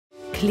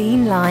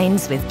clean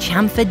lines with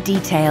chamfered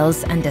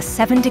details and a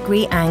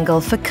 7-degree angle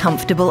for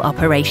comfortable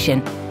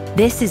operation.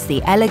 This is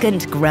the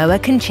elegant GROHE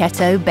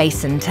Concetto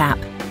basin tap.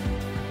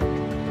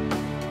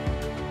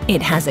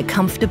 It has a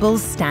comfortable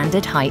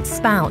standard height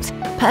spout,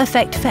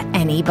 perfect for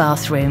any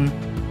bathroom.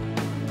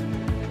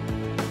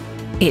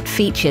 It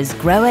features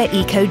GROHE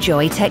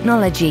EcoJoy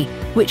technology,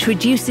 which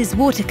reduces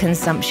water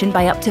consumption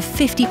by up to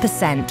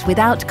 50%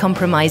 without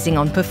compromising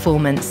on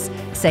performance,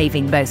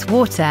 saving both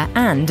water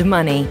and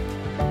money.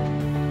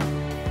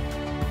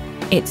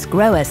 Its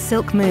GROHE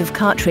Silk Move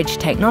cartridge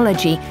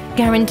technology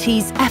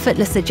guarantees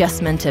effortless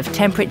adjustment of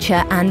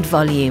temperature and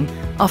volume,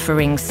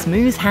 offering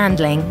smooth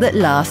handling that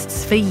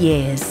lasts for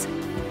years.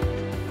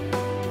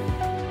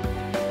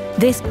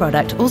 This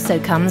product also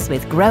comes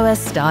with GROHE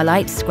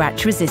StarLight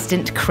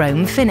scratch-resistant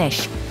chrome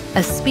finish,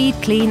 a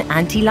SpeedClean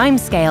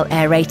anti-limescale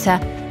aerator,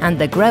 and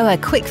the GROHE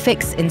Quick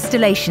Fix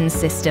installation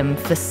system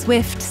for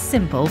swift,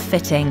 simple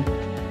fitting.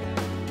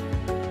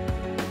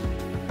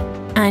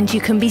 And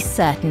you can be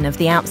certain of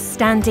the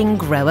outstanding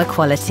GROHE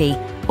quality,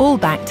 all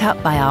backed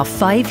up by our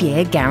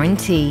 5-year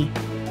guarantee.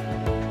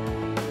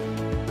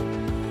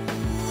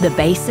 The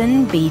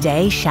basin,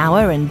 bidet,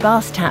 shower and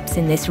bath taps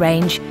in this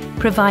range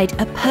provide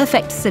a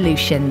perfect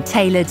solution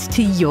tailored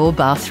to your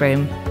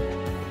bathroom.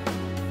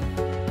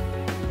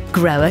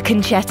 GROHE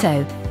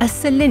Concetto, a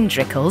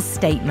cylindrical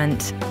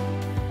statement.